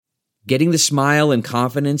Getting the smile and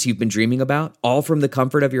confidence you've been dreaming about, all from the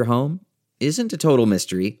comfort of your home, isn't a total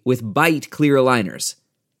mystery with Bite clear aligners.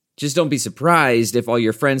 Just don't be surprised if all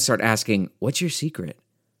your friends start asking, "What's your secret?"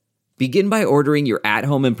 Begin by ordering your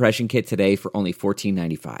at-home impression kit today for only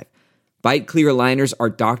 $14.95. Bite clear aligners are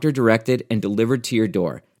doctor-directed and delivered to your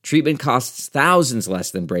door. Treatment costs thousands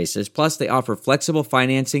less than braces, plus they offer flexible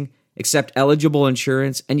financing, accept eligible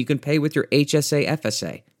insurance, and you can pay with your HSA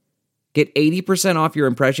FSA. Get 80% off your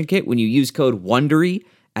impression kit when you use code WONDERY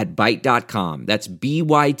at Byte.com. That's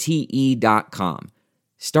BYTE.com.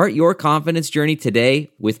 Start your confidence journey today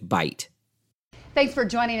with Byte. Thanks for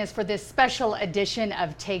joining us for this special edition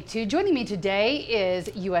of Take Two. Joining me today is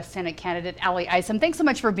U.S. Senate candidate Isom. Thanks so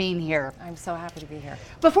much for being here. I'm so happy to be here.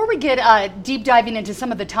 Before we get deep diving into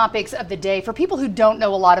some of the topics of the day, for people who don't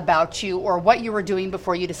know a lot about you or what you were doing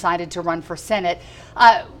before you decided to run for Senate,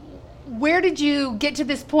 where did you get to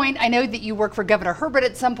this point? I know that you worked for Governor Herbert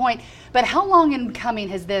at some point, but how long in coming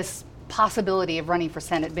has this possibility of running for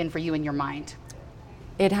Senate been for you in your mind?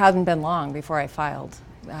 It hadn't been long before I filed.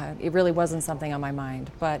 It really wasn't something on my mind,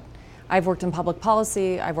 but I've worked in public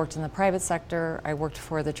policy, I've worked in the private sector, I worked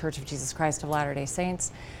for the Church of Jesus Christ of Latter-day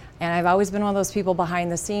Saints, and I've always been one of those people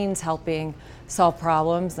behind the scenes helping solve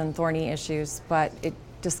problems and thorny issues, but it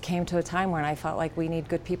just came to a time when I felt like we need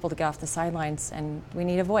good people to get off the sidelines, and we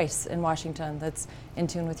need a voice in Washington that's in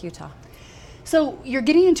tune with Utah. So you're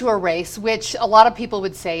getting into a race, which a lot of people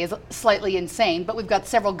would say is slightly insane, but we've got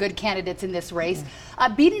several good candidates in this race.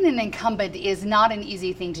 Beating an incumbent is not an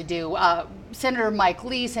easy thing to do. Senator Mike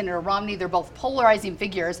Lee, Senator Romney, they're both polarizing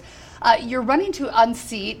figures. You're running to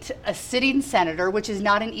unseat a sitting senator, which is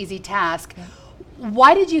not an easy task. Yeah.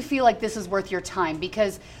 Why did you feel like this is worth your time?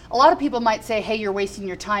 Because a lot of people might say, hey, you're wasting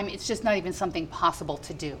your time. It's just not even something possible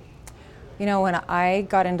to do. You know, when I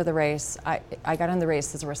got into the race, I got in the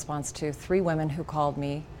race as a response to 3 women who called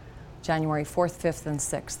me January 4th, 5th, and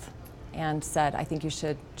 6th and said, I think you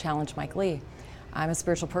should challenge Mike Lee. I'm a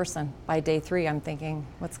spiritual person. By day 3, I'm thinking,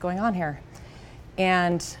 what's going on here?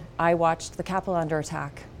 And I watched the Capitol under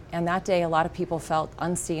attack. And that day, a lot of people felt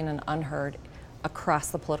unseen and unheard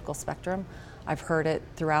across the political spectrum. I've heard it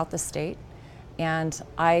throughout the state. And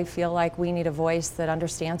I feel like we need a voice that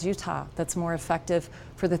understands Utah, that's more effective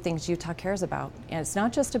for the things Utah cares about. And it's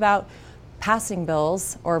not just about passing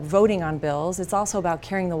bills or voting on bills, it's also about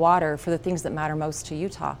carrying the water for the things that matter most to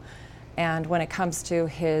Utah. And when it comes to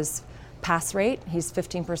his pass rate, he's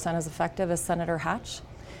 15% as effective as Senator Hatch.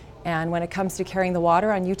 And when it comes to carrying the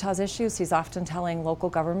water on Utah's issues, he's often telling local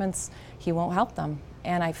governments he won't help them.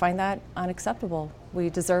 And I find that unacceptable. We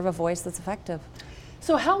deserve a voice that's effective.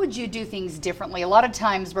 So how would you do things differently? A lot of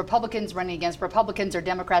times Republicans running against Republicans or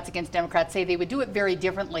Democrats against Democrats say they would do it very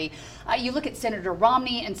differently. You look at Senator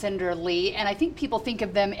Romney and Senator Lee, and I think people think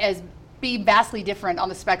of them as being vastly different on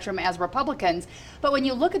the spectrum as Republicans. But when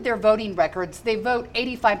you look at their voting records, they vote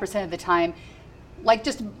 85% of the time. Like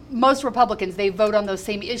just most Republicans, they vote on those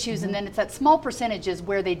same issues, and then it's that small percentages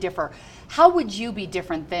where they differ. How would you be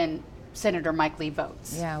different than Senator Mike Lee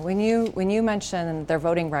votes? Yeah, when you mention their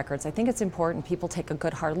voting records, I think it's important people take a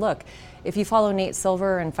good hard look. If you follow Nate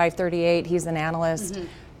Silver and 538, he's an analyst,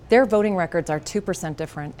 their voting records are 2%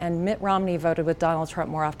 different, and Mitt Romney voted with Donald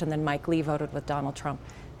Trump more often than Mike Lee voted with Donald Trump.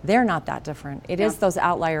 They're not that different. It is those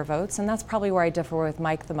outlier votes, and that's probably where I differ with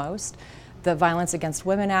Mike the most. The Violence Against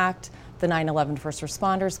Women Act, the 9/11 First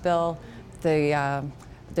Responders Bill, the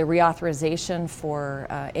reauthorization for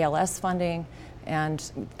ALS funding,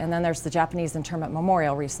 and then there's the Japanese internment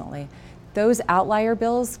memorial recently. Those outlier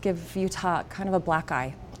bills give Utah kind of a black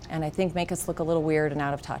eye, and I think make us look a little weird and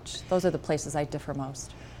out of touch. Those are the places I differ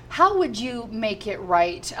most. How would you make it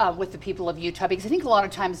right with the people of Utah? Because I think a lot of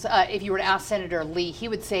times if you were to ask Senator Lee, he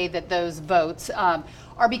would say that those votes are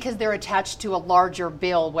because they're attached to a larger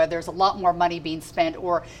bill where there's a lot more money being spent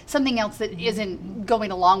or something else that isn't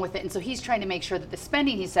going along with it. And so he's trying to make sure that the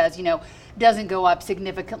spending, he says, doesn't go up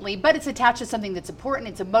significantly, but it's attached to something that's important,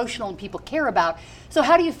 it's emotional, and people care about. So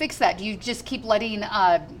how do you fix that? Do you just keep letting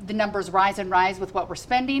the numbers rise and rise with what we're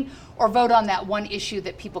spending, or vote on that one issue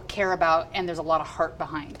that people care about and there's a lot of heart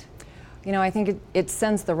behind? I think it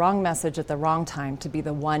sends the wrong message at the wrong time to be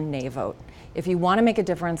the one nay vote. If you want to make a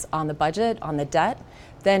difference on the budget, on the debt,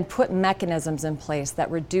 then put mechanisms in place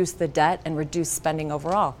that reduce the debt and reduce spending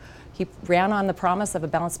overall. He ran on the promise of a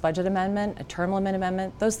balanced budget amendment, a term limit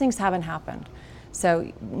amendment. Those things haven't happened.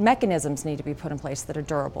 So mechanisms need to be put in place that are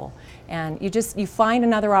durable. And you find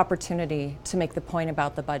another opportunity to make the point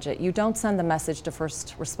about the budget. You don't send the message to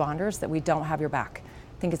first responders that we don't have your back.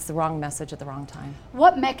 I think it's the wrong message at the wrong time.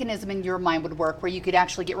 What mechanism in your mind would work where you could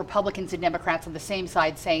actually get Republicans and Democrats on the same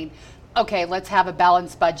side saying, okay, let's have a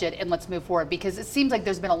balanced budget and let's move forward? Because it seems like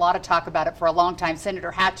there's been a lot of talk about it for a long time.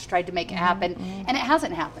 Senator Hatch tried to make it happen, and it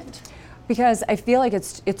hasn't happened. Because I feel like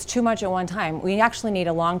it's too much at one time. We actually need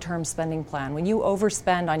a long-term spending plan. When you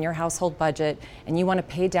overspend on your household budget and you want to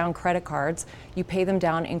pay down credit cards, you pay them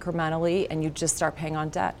down incrementally and you just start paying on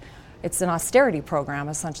debt. It's an austerity program,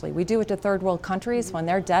 essentially. We do it to third world countries when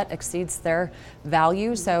their debt exceeds their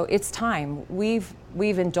value. So it's time. We've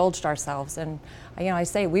indulged ourselves, and I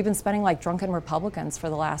say we've been spending like drunken Republicans for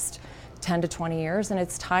the last 10 to 20 years, and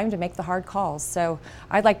it's time to make the hard calls. So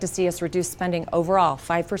I'd like to see us reduce spending overall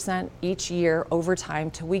 5% each year over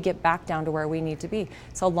time till we get back down to where we need to be.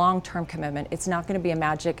 It's a long-term commitment. It's not going to be a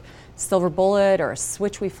magic silver bullet or a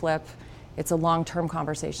switch we flip. It's a long-term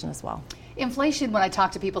conversation as well. Inflation, when I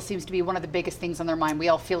talk to people, seems to be one of the biggest things on their mind. We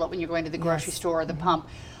all feel it when you're going to the grocery store or the pump.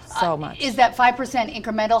 So much. Is that 5%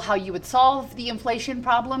 incremental how you would solve the inflation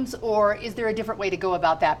problems, or is there a different way to go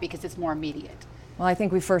about that because it's more immediate? Well, I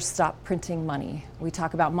think we first stop printing money. We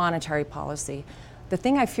talk about monetary policy. The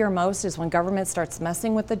thing I fear most is when government starts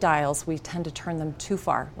messing with the dials, we tend to turn them too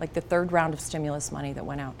far, like the third round of stimulus money that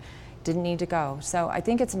went out. Didn't need to go. So I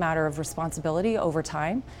think it's a matter of responsibility over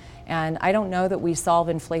time. And I don't know that we solve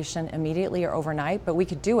inflation immediately or overnight, but we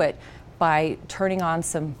could do it by turning on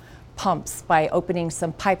some pumps, by opening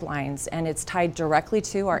some pipelines, and it's tied directly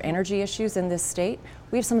to our energy issues in this state.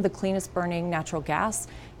 We have some of the cleanest burning natural gas,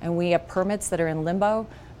 and we have permits that are in limbo,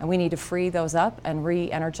 and we need to free those up and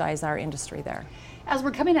re-energize our industry there. As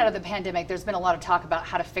we're coming out of the pandemic, there's been a lot of talk about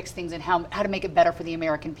how to fix things and how to make it better for the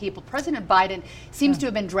American people. President Biden seems to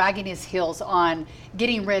have been dragging his heels on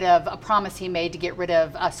getting rid of a promise he made to get rid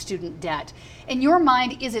of student debt. In your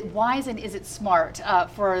mind, is it wise and is it smart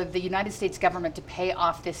for the United States government to pay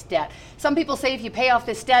off this debt? Some people say if you pay off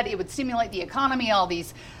this debt, it would stimulate the economy. All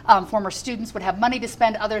these former students would have money to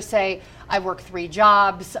spend. Others say, I worked 3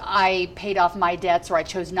 jobs, I paid off my debts, or I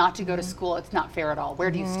chose not to go to school. It's not fair at all. Where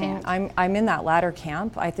do you stand? I'm in that latter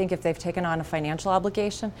camp. I think if they've taken on a financial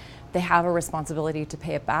obligation, they have a responsibility to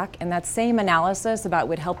pay it back. And that same analysis about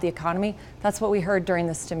would help the economy, that's what we heard during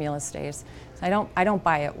the stimulus days. So I don't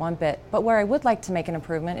buy it one bit. But where I would like to make an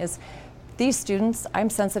improvement is these students, I'm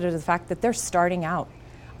sensitive to the fact that they're starting out.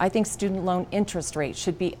 I think student loan interest rates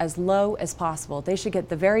should be as low as possible. They should get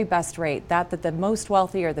the very best rate, that the most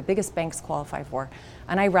wealthy or the biggest banks qualify for.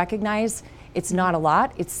 And I recognize it's not a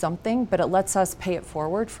lot, it's something, but it lets us pay it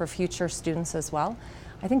forward for future students as well.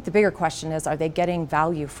 I think the bigger question is, are they getting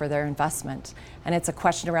value for their investment? And it's a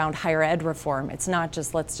question around higher ed reform. It's not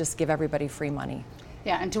just, let's just give everybody free money.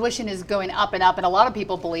 Yeah, and tuition is going up and up, and a lot of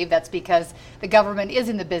people believe that's because the government is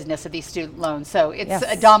in the business of these student loans. So it's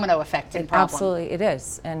a domino effect in problem. Absolutely, it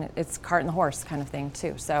is, and it's cart and the horse kind of thing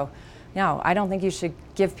too. So, no, I don't think you should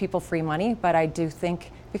give people free money, but I do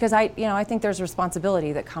think, because I think there's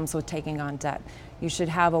responsibility that comes with taking on debt. You should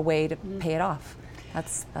have a way to pay it off.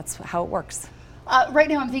 That's how it works. Right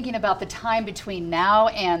now, I'm thinking about the time between now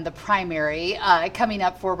and the primary coming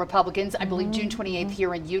up for Republicans, I believe June 28th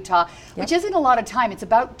here in Utah, which isn't a lot of time. It's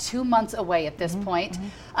about 2 months away at this point.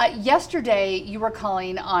 Yesterday, you were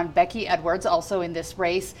calling on Becky Edwards, also in this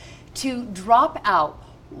race, to drop out.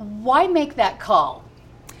 Why make that call?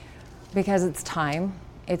 Because it's time.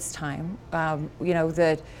 It's time.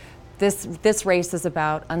 This race is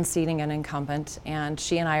about unseating an incumbent, and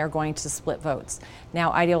she and I are going to split votes.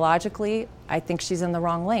 Now, ideologically, I think she's in the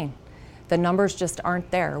wrong lane. The numbers just aren't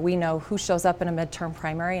there. We know who shows up in a midterm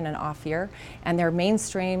primary in an off year, and they're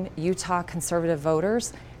mainstream Utah conservative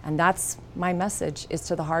voters, and that's my message, is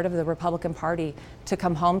to the heart of the Republican Party, to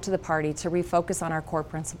come home to the party, to refocus on our core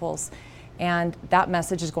principles. And that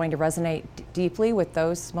message is going to resonate deeply with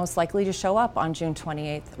those most likely to show up on June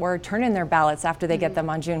 28th or turn in their ballots after they get them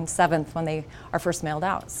on June 7th when they are first mailed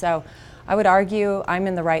out. So I would argue I'm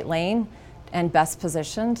in the right lane and best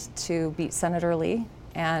positioned to beat Senator Lee.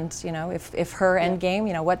 And, if her end game,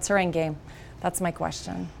 what's her end game? That's my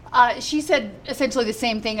question. She said essentially the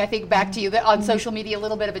same thing, I think, back to you on social media, a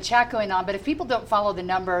little bit of a chat going on. But if people don't follow the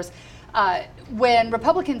numbers, when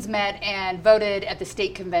Republicans met and voted at the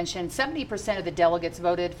state convention, 70% of the delegates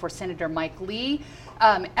voted for Senator Mike Lee.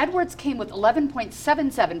 Edwards came with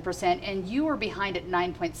 11.77%, and you were behind at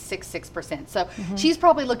 9.66%. So she's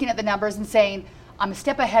probably looking at the numbers and saying, I'm a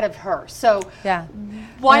step ahead of her. So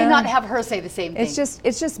why not have her say the same thing?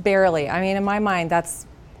 It's just barely. I mean, in my mind, that's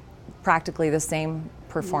practically the same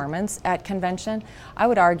performance at convention. I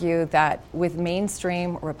would argue that with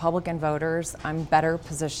mainstream Republican voters, I'm better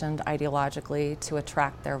positioned ideologically to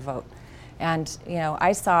attract their vote. And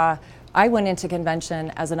I went into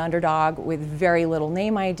convention as an underdog with very little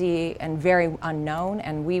name ID and very unknown,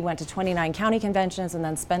 and we went to 29 county conventions and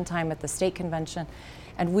then spent time at the state convention.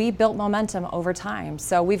 And we built momentum over time.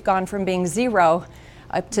 So we've gone from being 0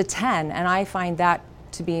 up to 10, and I find that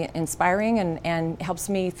to be inspiring and helps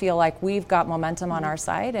me feel like we've got momentum on our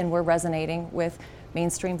side and we're resonating with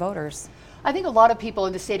mainstream voters. I think a lot of people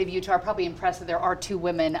in the state of Utah are probably impressed that there are 2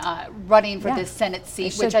 women running for this Senate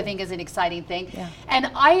seat, which I think is an exciting thing. Yeah.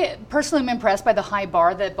 And I personally am impressed by the high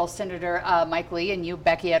bar that both Senator Mike Lee and you,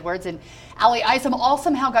 Becky Edwards, and Ali Isom all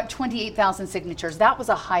somehow got 28,000 signatures. That was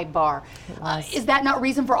a high bar. Is that not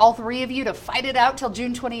reason for all 3 of you to fight it out till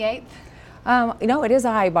June 28th? No, it is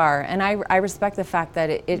a high bar, and I respect the fact that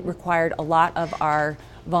it required a lot of our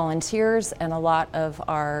volunteers and a lot of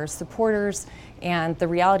our supporters, and the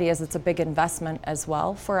reality is it's a big investment as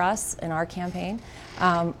well for us in our campaign.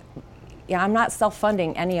 I'm not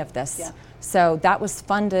self-funding any of this. Yeah. So that was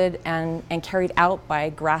funded and carried out by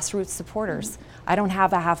grassroots supporters. I don't have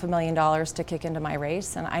 $500,000 to kick into my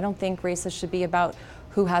race, and I don't think races should be about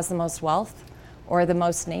who has the most wealth or the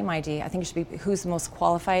most name ID. I think it should be who's the most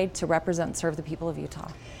qualified to represent and serve the people of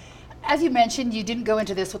Utah. As you mentioned, you didn't go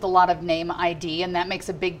into this with a lot of name ID, and that makes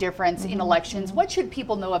a big difference in elections. What should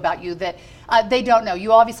people know about you that they don't know?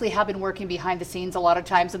 You obviously have been working behind the scenes a lot of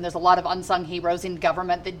times, and there's a lot of unsung heroes in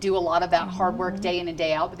government that do a lot of that hard work day in and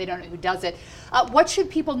day out, but they don't know who does it. What should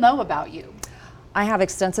people know about you? I have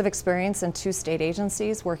extensive experience in 2 state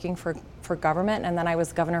agencies working for government, and then I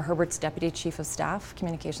was Governor Herbert's Deputy Chief of Staff,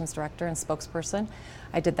 Communications Director and spokesperson.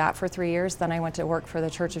 I did that for 3 years. Then I went to work for the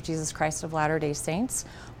Church of Jesus Christ of Latter-day Saints,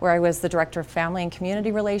 where I was the Director of Family and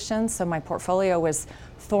Community Relations, so my portfolio was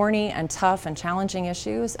thorny and tough and challenging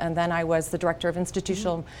issues. And then I was the Director of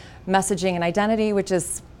Institutional Messaging and Identity, which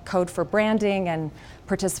is code for branding, and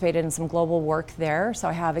participated in some global work there, so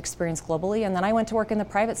I have experience globally. And then I went to work in the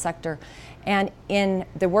private sector. And in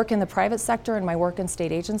the work in the private sector and my work in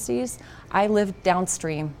state agencies, I lived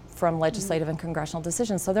downstream from legislative and congressional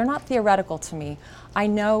decisions, so they're not theoretical to me. I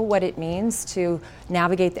know what it means to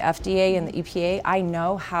navigate the FDA and the EPA. I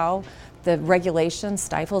know how the regulation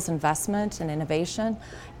stifles investment and innovation,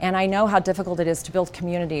 and I know how difficult it is to build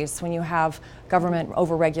communities when you have government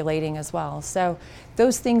over-regulating as well. So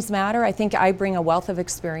those things matter. I think I bring a wealth of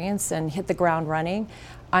experience and hit the ground running.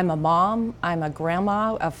 I'm a mom, I'm a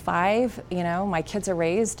grandma of 5, my kids are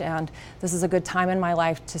raised, and this is a good time in my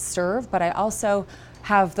life to serve, but I also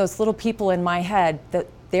have those little people in my head that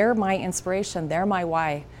they're my inspiration, they're my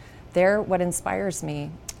why, they're what inspires me.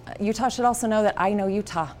 Utah should also know that I know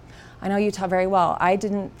Utah. I know Utah very well. I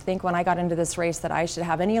didn't think when I got into this race that I should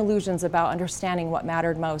have any illusions about understanding what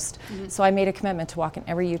mattered most. So I made a commitment to walk in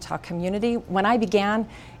every Utah community. When I began,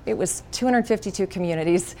 it was 252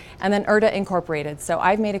 communities, and then IRTA incorporated. So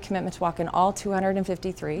I've made a commitment to walk in all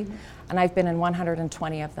 253, and I've been in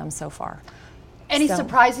 120 of them so far. Any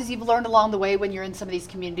surprises you've learned along the way when you're in some of these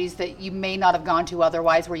communities that you may not have gone to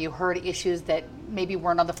otherwise, where you heard issues that maybe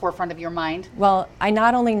weren't on the forefront of your mind? Well, I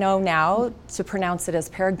not only know now to pronounce it as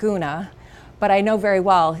Paraguna, but I know very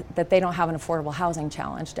well that they don't have an affordable housing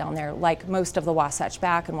challenge down there like most of the Wasatch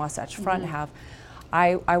Back and Wasatch Front have.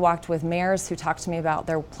 I walked with mayors who talked to me about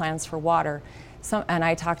their plans for water, and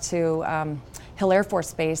I talked to Hill Air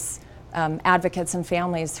Force Base advocates and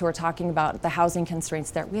families who are talking about the housing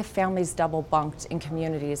constraints there. We have families double bunked in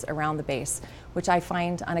communities around the base, which I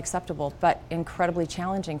find unacceptable, but incredibly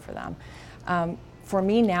challenging for them. For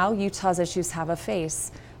me now, Utah's issues have a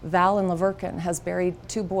face. Val in Lavercan has buried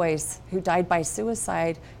 2 boys who died by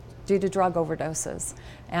suicide due to drug overdoses.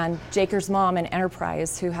 And Jaker's mom in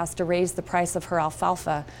Enterprise, who has to raise the price of her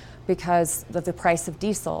alfalfa because of the price of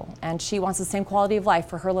diesel. And she wants the same quality of life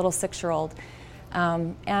for her little 6-year-old.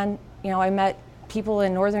 I met people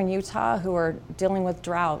in northern Utah who are dealing with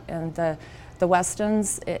drought, and the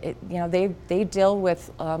Westons, they deal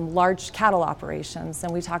with large cattle operations,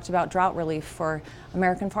 and we talked about drought relief for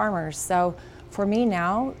American farmers. So for me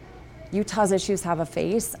now, Utah's issues have a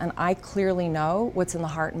face, and I clearly know what's in the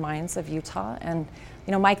heart and minds of Utah. And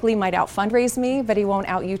Mike Lee might out fundraise me, but he won't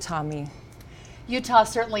out Utah me. Utah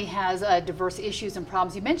certainly has diverse issues and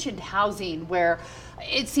problems. You mentioned housing, where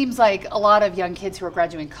it seems like a lot of young kids who are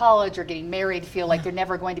graduating college or getting married feel like they're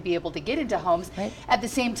never going to be able to get into homes. Right. At the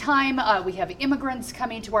same time, we have immigrants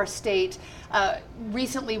coming to our state.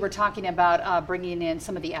 Recently, we're talking about bringing in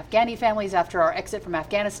some of the Afghani families after our exit from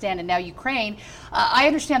Afghanistan and now Ukraine. I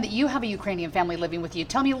understand that you have a Ukrainian family living with you.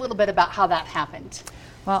 Tell me a little bit about how that happened.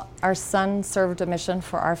 Well, our son served a mission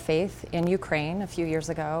for our faith in Ukraine a few years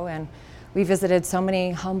ago, and we visited so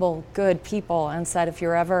many humble, good people and said, if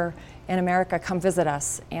you're ever in America, come visit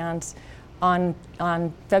us. And on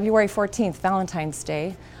February 14th, Valentine's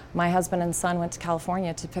Day, my husband and son went to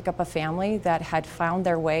California to pick up a family that had found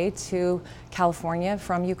their way to California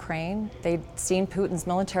from Ukraine. They'd seen Putin's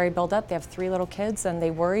military build up. They have 3 little kids, and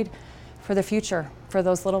they worried for the future for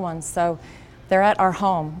those little ones. So they're at our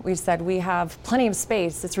home. We said we have plenty of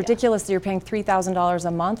space. It's ridiculous that you're paying $3,000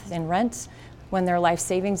 a month in rent when their life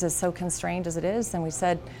savings is so constrained as it is. And we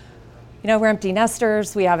said, you know, we're empty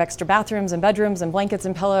nesters. We have extra bathrooms and bedrooms and blankets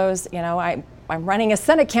and pillows. You know, I'm running a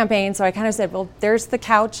Senate campaign, so I kind of said, well, there's the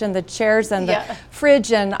couch and the chairs and the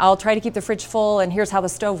fridge, and I'll try to keep the fridge full, and here's how the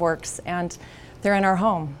stove works. And they're in our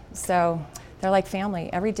home. So they're like family.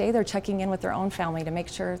 Every day they're checking in with their own family to make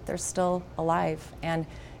sure they're still alive. And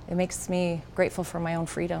it makes me grateful for my own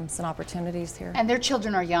freedoms and opportunities here. And their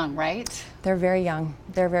children are young, right? They're very young.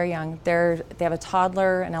 They're very young. They have a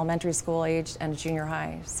toddler, an elementary school age, and a junior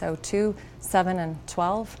high. So 2, 7, and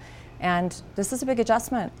 12. And this is a big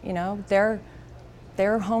adjustment. You know, their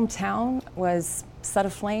hometown was set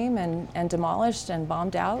aflame and demolished and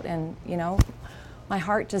bombed out. And, you know, my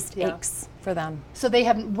heart just aches for them. So they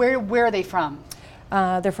have, where are they from?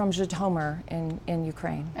 They're from Zhytomyr in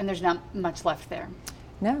Ukraine. And there's not much left there.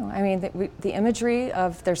 No, I mean, the imagery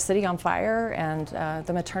of their city on fire and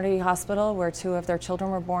the maternity hospital where 2 of their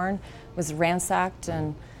children were born was ransacked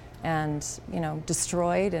and you know,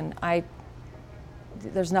 destroyed, and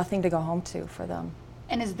there's nothing to go home to for them.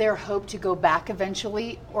 And is there hope to go back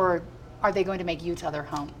eventually, or are they going to make Utah their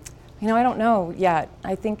home? You know, I don't know yet.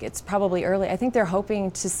 I think it's probably early. I think they're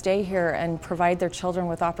hoping to stay here and provide their children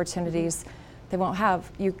with opportunities they won't have.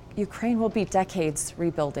 Ukraine will be decades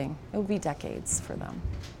rebuilding. It will be decades for them.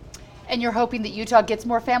 And you're hoping that Utah gets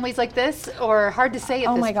more families like this, or hard to say at this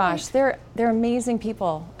point? Oh my gosh, they're amazing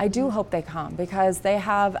people. I do hope they come because they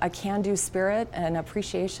have a can-do spirit and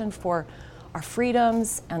appreciation for our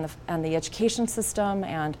freedoms and the education system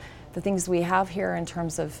and the things we have here in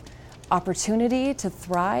terms of opportunity to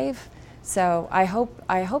thrive. So I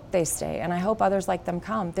hope they stay, and I hope others like them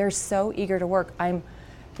come. They're so eager to work.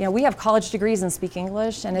 You know, we have college degrees and speak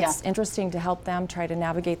English, and it's interesting to help them try to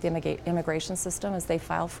navigate the immigration system as they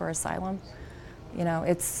file for asylum. You know,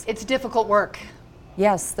 it's difficult work.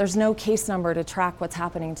 Yes, there's no case number to track what's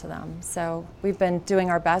happening to them. So we've been doing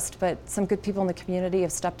our best, but some good people in the community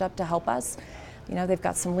have stepped up to help us. You know, they've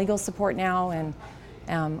got some legal support now, and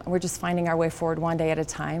we're just finding our way forward one day at a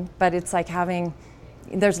time. But it's like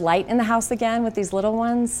there's light in the house again with these little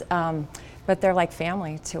ones, but they're like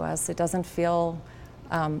family to us. It doesn't feel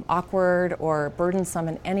awkward or burdensome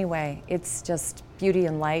in any way. It's just beauty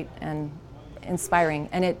and light and inspiring,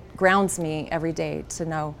 and it grounds me every day to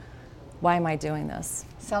know, why am I doing this?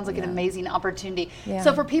 Sounds like an amazing opportunity. Yeah.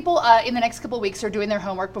 So for people in the next couple of weeks who are doing their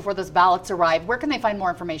homework before those ballots arrive, where can they find more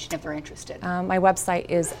information if they're interested? My website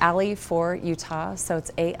is Ally for Utah, so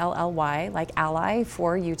it's ALLY, like ally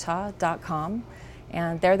for Utah.com,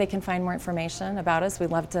 and there they can find more information about us.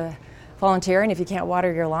 We'd love to volunteer, and if you can't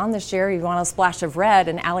water your lawn this year, you want a splash of red,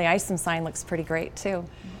 an Ally Isom sign looks pretty great too.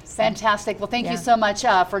 So, fantastic. Well, thank you so much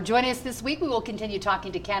for joining us this week. We will continue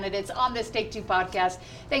talking to candidates on this Take Two podcast.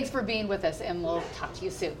 Thanks for being with us, and we'll talk to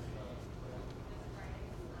you soon.